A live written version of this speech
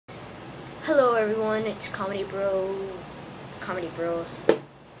Hello everyone, it's Comedy Bro.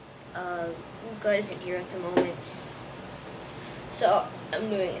 Luca isn't here at the moment, so I'm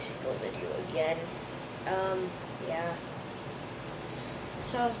doing a single video again. Yeah.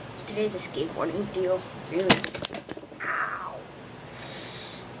 So today's a skateboarding video. Really. Ow.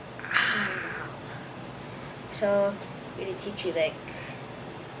 Ow. So I'm gonna teach you like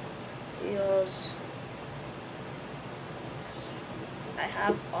wheels. I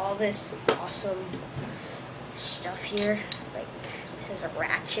have all this awesome stuff here. Like this is a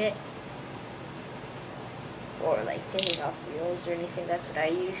ratchet for like taking off wheels or anything. That's what I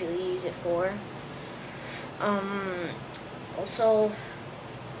usually use it for. Also,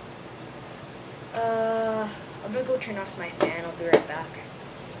 I'm gonna go turn off my fan. I'll be right back.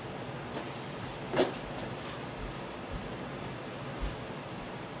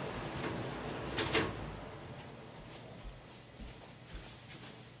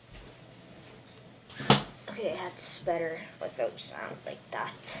 Okay, that's better without sound like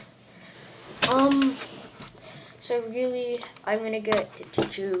that. So really, I'm gonna get to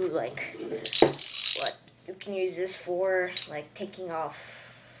teach you like what you can use this for, like taking off.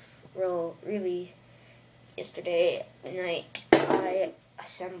 Really, yesterday night I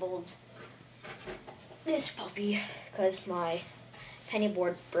assembled this puppy because my penny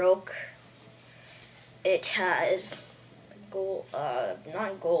board broke. It has gold,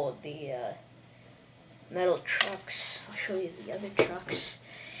 not gold, the metal trucks. I'll show you the other trucks.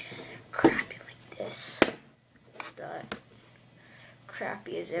 Crappy like this. That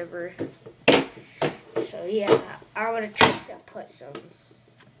crappy as ever. So yeah, I want to try to put some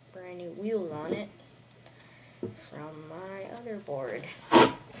brand new wheels on it from my other board.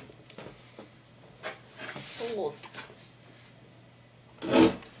 Sold.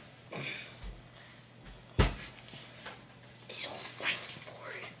 I sold my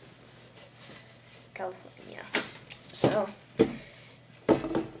board. California. So I'll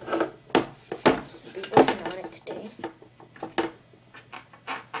be working on it today.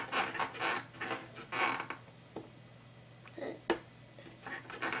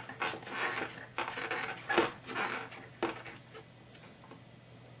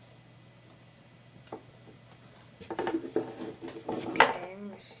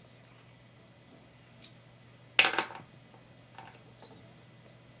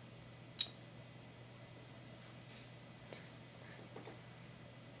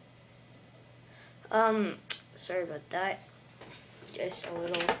 Sorry about that. Just a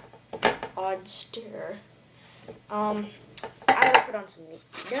little odd stare. I will put on some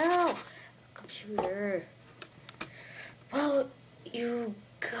computer. Well, you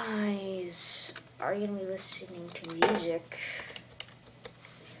guys are gonna be listening to music.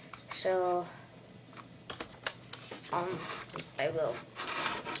 So, I will.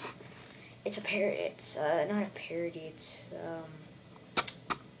 It's a parody. It's not a parody. It's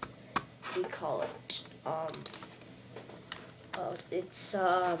what do you call it? It's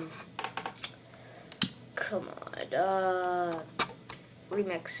come on,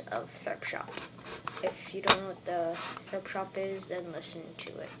 remix of Thrift Shop. If you don't know what the Thrift Shop is, then listen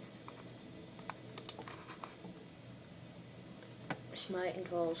to it. This might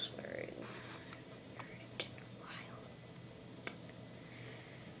involve swearing.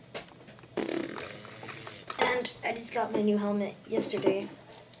 And I just got my new helmet yesterday.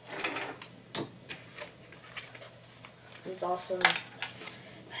 It's awesome.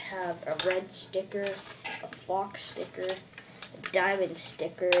 I have a red sticker, a fox sticker, a diamond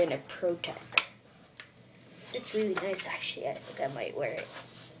sticker, and a Protec. It's really nice, actually. I think I might wear it.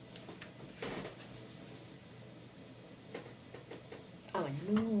 I'm a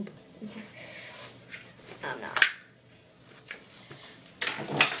noob. I'm not.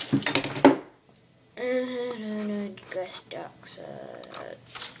 Gus ducks.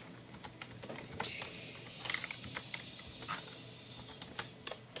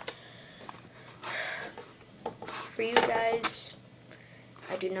 For you guys,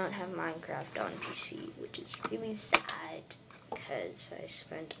 I do not have Minecraft on PC, which is really sad because I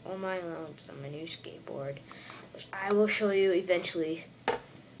spent all my loans on my new skateboard, which I will show you eventually.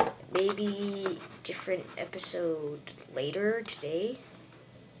 Maybe different episode later today.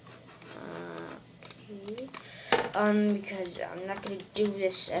 Okay. Because I'm not gonna do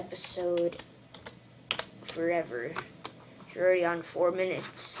this episode forever. You're already on 4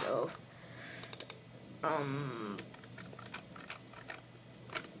 minutes, so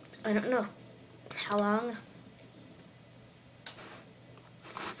I don't know how long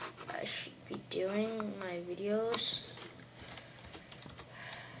I should be doing my videos.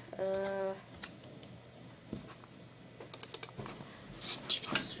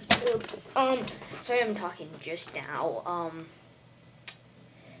 Stupid YouTube. Sorry I'm talking just now.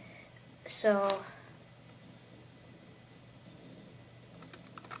 So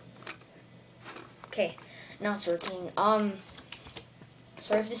okay, now it's working.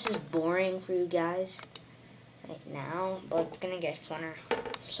 Sorry if this is boring for you guys right now, but it's gonna get funner.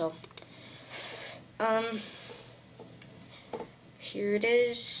 So, here it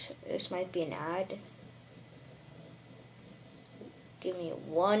is. This might be an ad. Give me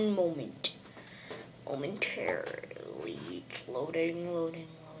one moment. Momentarily. Loading.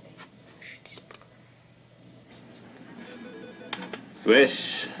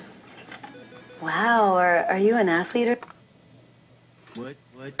 Swish. Wow, are you an athlete or? What?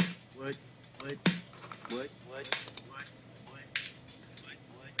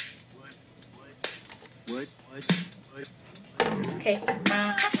 Okay.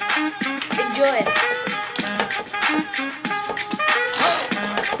 Enjoy.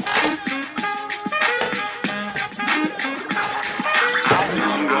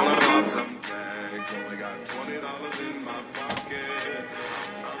 I'm gonna rob some tags. Only got $20 in my pocket.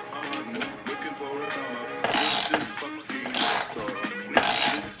 I'm looking for a come up. This is fucking awesome.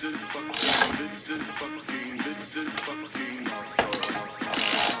 This is fucking awesome.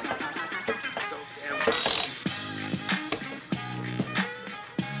 So damn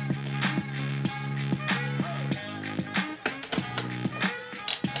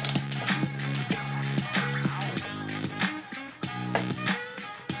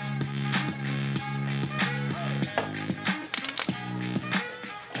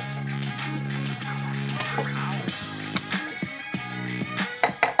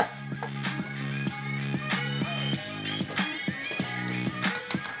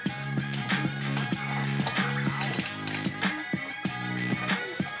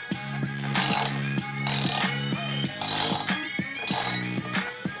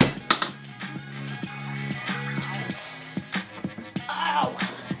Ow!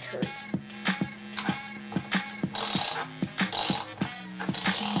 It hurt.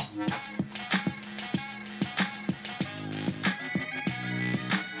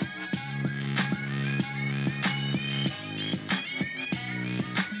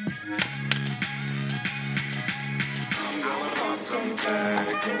 I'm gonna pop some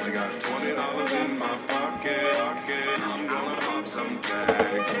tags. Only got $20 in my pocket. I'm gonna pop some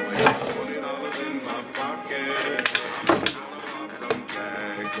tags. Only got $20 in my pocket. I'm gonna pop some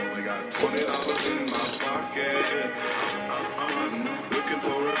tags. Only got $20 in my pocket. I'm looking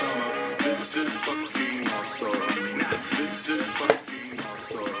for a come up. This is fucking awesome. This is fucking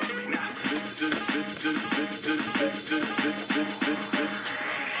awesome. This is awesome.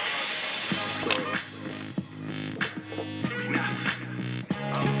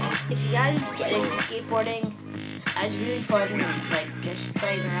 If you guys get into skateboarding, it's really fun, like just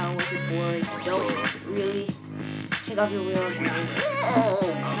playing around with your boards. Don't really take off your wheel and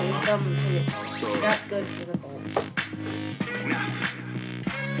play them because it's not good for the bolts.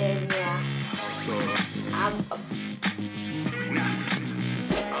 And yeah, I'm a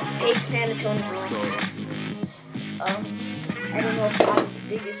big fan of Tony Hawk. I don't know if I'm the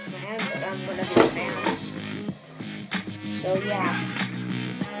biggest fan, but I'm one of his fans. So yeah.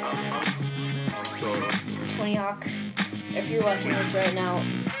 Tony Hawk, if you're watching this right now,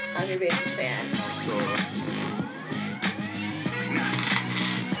 I'm your biggest fan.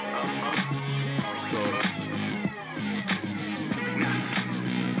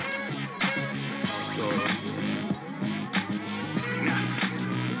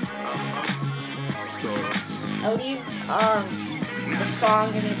 I'll leave the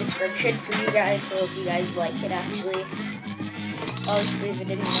song in the description for you guys, so if you guys like it, actually, I'll just leave it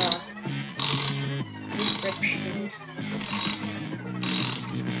in the description.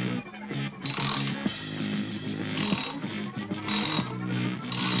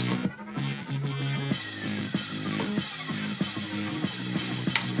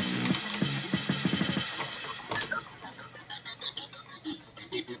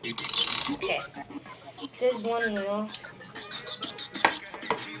 Okay, there's one wheel.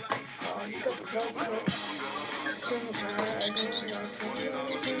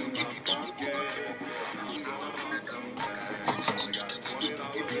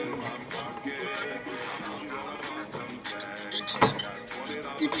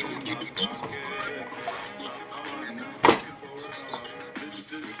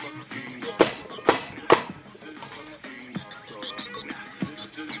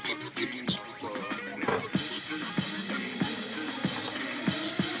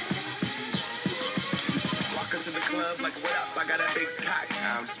 Like, what up? I got a big cock.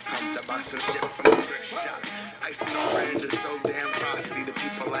 I'm just pumped about some shit from the thrift shop. Ice and orange is so damn frosty. The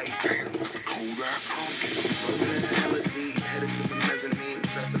people like, damn, Hella deep, headed to the mezzanine,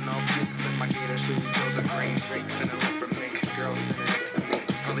 dressed in all pink, set my gator shoes, those are green, straight to the leopard mink, girl standing next to me,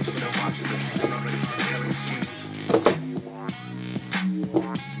 probably should have watched this, smells like Kelly shoes.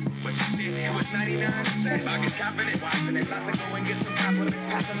 But shit, it was 99 cents. I get confident watching it. About to go and get some compliments.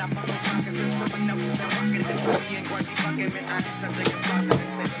 Passing up on those pockets and someone else has been rocking it. Me and Gordy fucking, man. I just start taking profit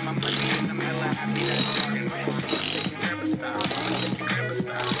and saving my money. And I'm hella happy that I'm bargain rich. I'm taking grandma style. I'm taking grandma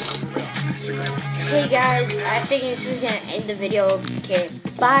style. No, for real. Hey guys, I think this is gonna end the video. Okay,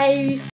 bye.